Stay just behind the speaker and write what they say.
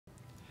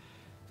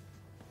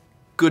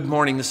Good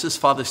morning. This is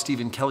Father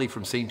Stephen Kelly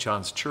from St.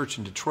 John's Church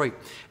in Detroit,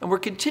 and we're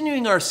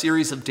continuing our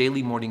series of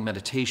daily morning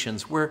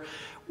meditations where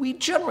we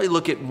generally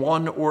look at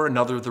one or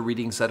another of the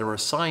readings that are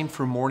assigned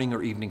for morning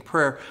or evening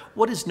prayer,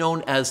 what is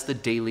known as the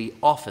daily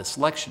office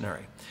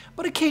lectionary.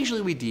 But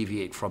occasionally we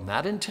deviate from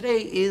that, and today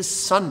is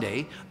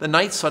Sunday, the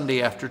ninth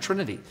Sunday after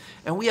Trinity.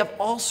 And we have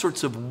all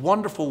sorts of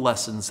wonderful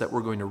lessons that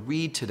we're going to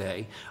read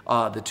today.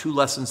 The two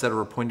lessons that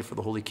are appointed for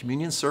the Holy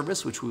Communion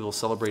service, which we will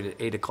celebrate at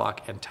 8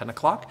 o'clock and 10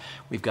 o'clock.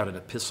 We've got an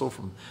epistle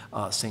from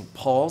St.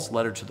 Paul's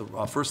letter to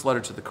the first letter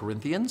to the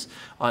Corinthians,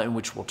 in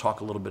which we'll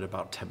talk a little bit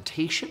about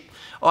temptation.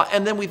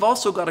 And then we've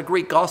also got a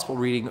great gospel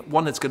reading,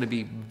 one that's going to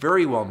be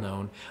very well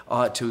known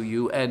to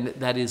you, and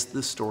that is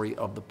the story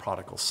of the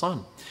prodigal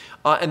son.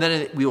 And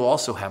then we will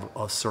also have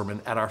a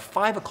sermon at our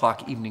 5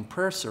 o'clock evening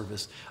prayer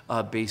service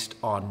based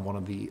on one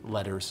of the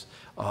letters,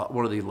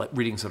 one of the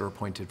readings that are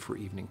appointed for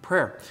evening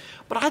prayer.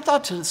 But I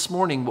thought this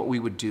morning what we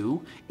would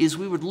do is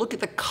we would look at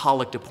the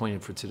collect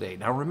appointed for today.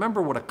 Now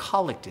remember what a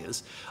collect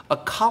is. A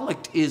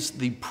collect is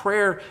the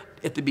prayer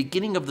at the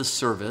beginning of the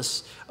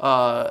service,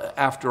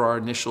 after our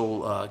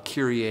initial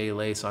Kyrie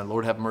eleison,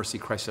 Lord have mercy,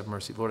 Christ have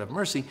mercy, Lord have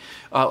mercy,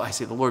 I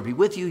say, the Lord be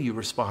with you. You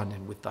respond,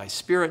 and with thy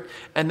spirit.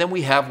 And then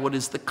we have what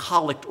is the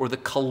collect, or the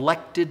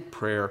collected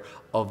prayer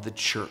of the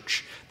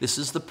church. This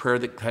is the prayer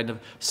that kind of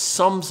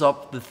sums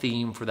up the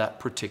theme for that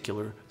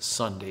particular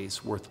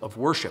Sunday's worth of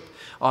worship.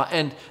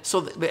 And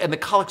the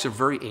collects are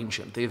very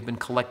ancient. They have been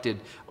collected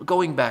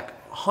going back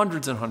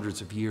hundreds and hundreds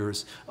of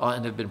years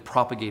and have been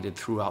propagated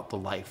throughout the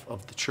life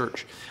of the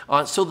church.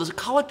 So the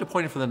collect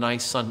appointed for the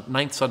ninth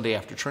Sunday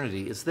after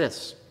Trinity is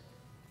this.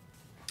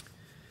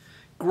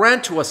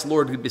 Grant to us,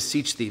 Lord, we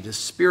beseech thee, the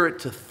spirit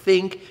to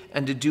think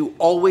and to do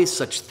always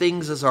such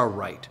things as are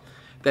right,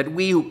 that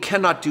we who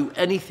cannot do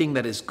anything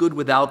that is good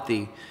without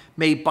thee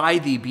may by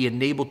thee be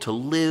enabled to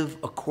live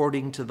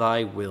according to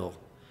thy will.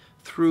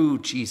 Through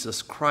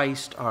Jesus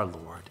Christ our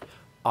Lord.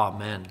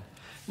 Amen.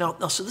 Now,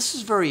 so this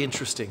is very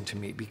interesting to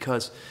me,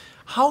 because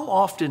how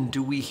often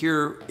do we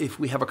hear, if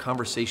we have a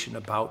conversation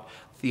about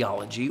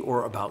theology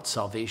or about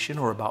salvation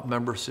or about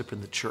membership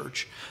in the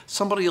church,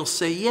 somebody will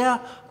say, yeah,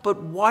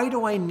 but why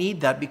do I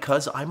need that?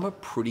 Because I'm a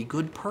pretty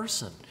good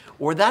person,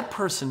 or that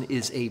person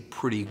is a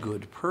pretty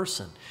good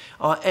person.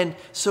 And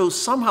so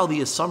somehow the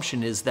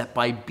assumption is that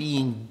by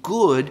being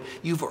good,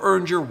 you've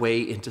earned your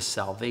way into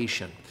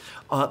salvation.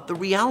 The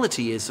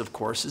reality is, of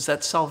course, is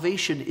that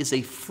salvation is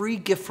a free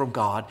gift from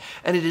God,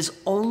 and it is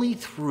only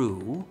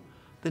through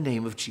the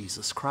name of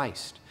Jesus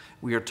Christ.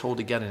 We are told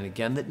again and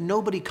again that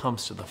nobody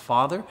comes to the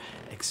Father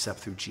except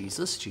through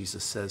Jesus.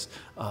 Jesus says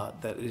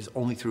that it is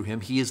only through him.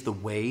 He is the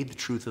way, the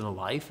truth, and the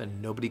life,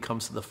 and nobody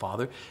comes to the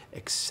Father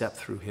except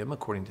through him,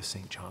 according to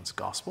St. John's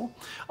Gospel.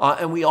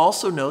 And we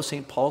also know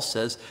St. Paul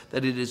says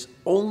that it is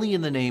only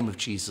in the name of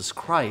Jesus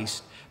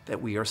Christ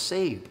that we are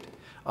saved.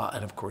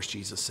 And of course,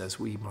 Jesus says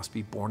we must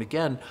be born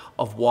again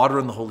of water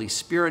and the Holy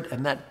Spirit,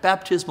 and that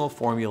baptismal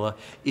formula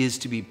is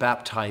to be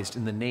baptized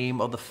in the name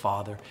of the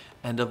Father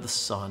and of the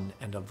Son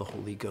and of the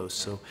Holy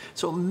Ghost.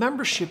 So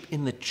membership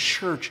in the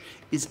church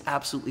is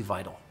absolutely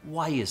vital.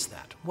 Why is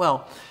that?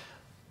 Well,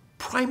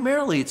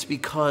 primarily it's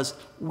because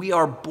we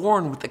are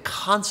born with the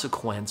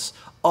consequence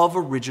of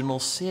original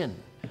sin.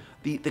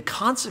 The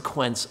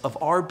consequence of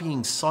our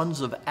being sons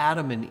of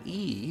Adam and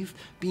Eve,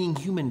 being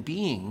human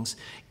beings,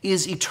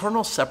 is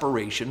eternal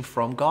separation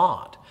from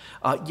God.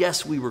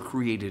 Yes, we were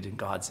created in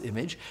God's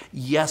image.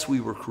 Yes,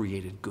 we were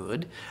created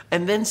good.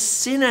 And then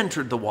sin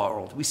entered the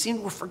world. We seem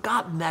to have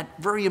forgotten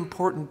that very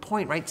important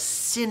point, right?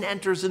 Sin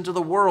enters into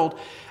the world,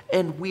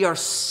 and we are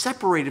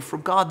separated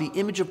from God. The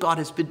image of God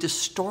has been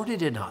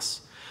distorted in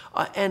us.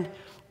 And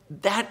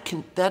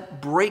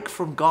that break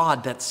from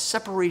God, that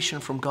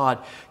separation from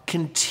God,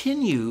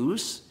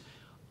 continues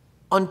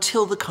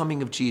until the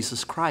coming of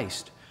Jesus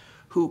Christ,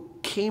 who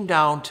came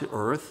down to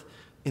earth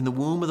in the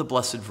womb of the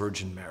Blessed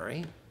Virgin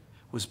Mary,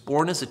 was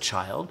born as a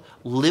child,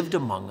 lived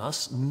among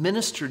us,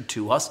 ministered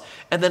to us,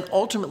 and then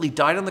ultimately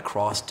died on the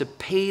cross to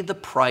pay the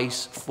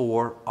price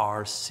for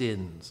our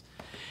sins.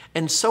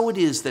 And so it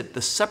is that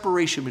the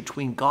separation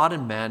between God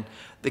and man,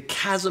 the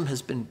chasm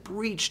has been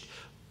breached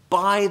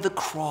by the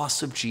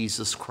cross of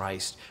Jesus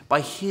Christ, by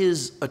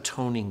his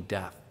atoning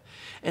death.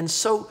 And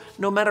so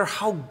no matter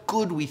how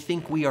good we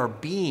think we are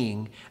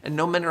being, and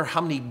no matter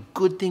how many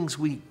good things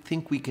we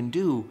think we can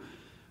do,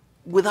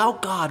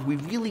 without God, we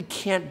really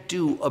can't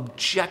do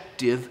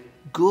objective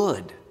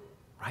good,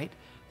 right?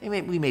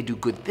 We may do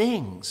good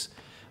things,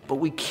 but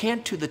we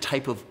can't do the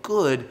type of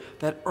good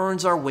that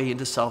earns our way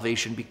into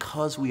salvation,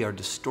 because we are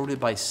distorted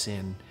by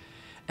sin.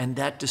 And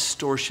that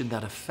distortion,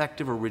 that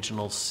effective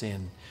original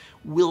sin,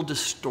 will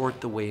distort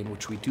the way in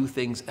which we do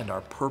things and our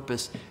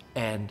purpose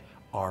and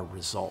our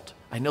result.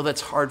 I know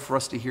that's hard for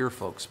us to hear,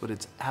 folks, but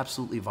it's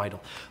absolutely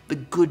vital. The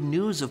good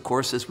news, of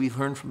course, as we've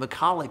heard from the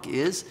collect,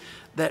 is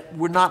that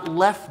we're not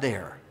left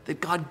there,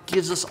 that God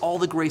gives us all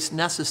the grace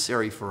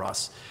necessary for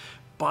us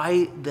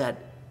by that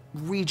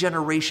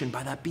regeneration,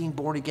 by that being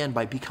born again,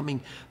 by becoming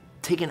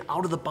taken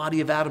out of the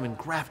body of Adam and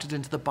grafted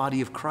into the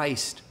body of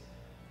Christ.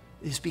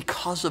 It is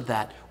because of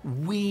that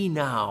we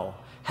now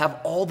have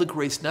all the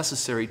grace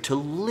necessary to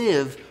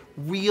live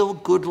real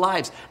good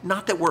lives.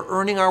 Not that we're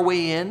earning our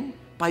way in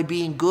by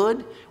being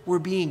good. We're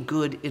being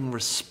good in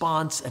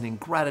response and in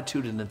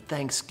gratitude and in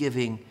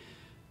thanksgiving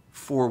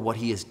for what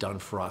he has done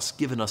for us,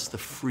 given us the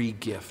free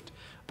gift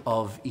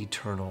of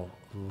eternal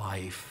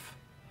life.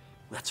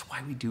 That's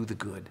why we do the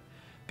good,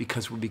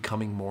 because we're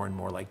becoming more and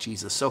more like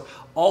Jesus. So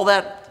all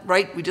that,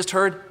 right, we just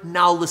heard,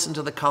 now listen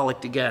to the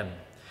collect again.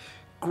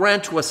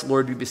 Grant to us,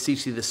 Lord, we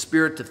beseech thee, the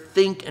Spirit to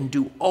think and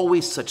do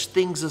always such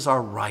things as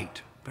are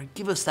right. Right?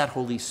 Give us that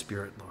Holy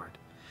Spirit, Lord,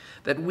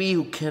 that we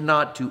who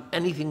cannot do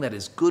anything that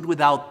is good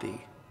without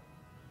thee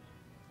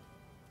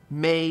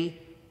may,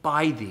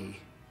 by thee,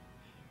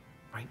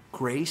 right,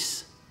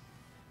 grace,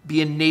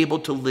 be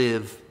enabled to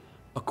live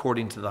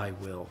according to thy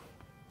will.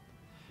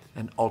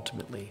 And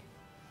ultimately,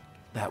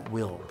 that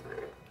will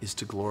is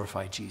to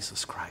glorify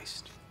Jesus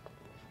Christ.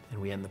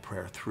 And we end the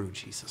prayer through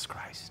Jesus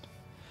Christ.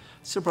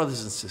 So,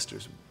 brothers and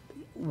sisters,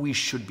 we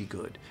should be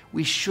good.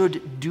 We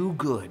should do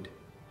good.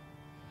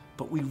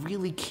 But we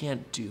really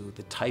can't do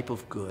the type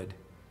of good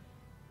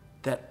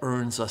that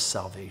earns us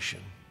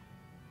salvation,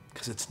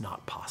 because it's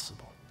not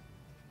possible.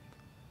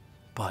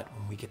 But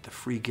when we get the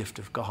free gift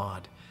of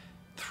God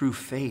through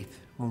faith,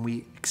 when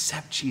we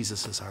accept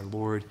Jesus as our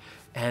Lord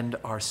and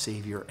our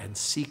Savior and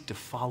seek to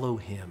follow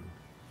him,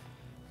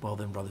 well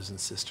then, brothers and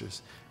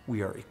sisters,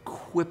 we are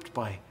equipped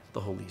by the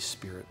Holy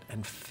Spirit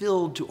and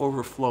filled to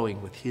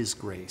overflowing with his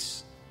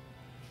grace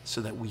so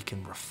that we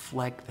can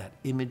reflect that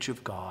image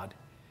of God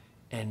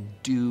and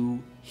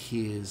do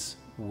his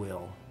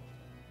will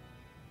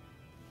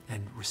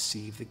and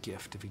receive the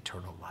gift of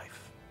eternal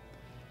life.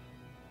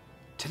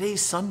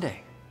 Today's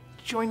Sunday.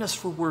 Join us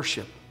for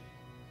worship.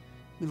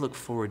 We look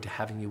forward to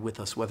having you with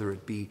us, whether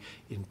it be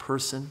in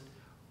person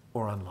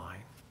or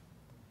online.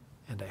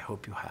 And I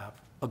hope you have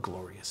a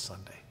glorious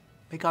Sunday.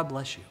 May God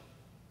bless you.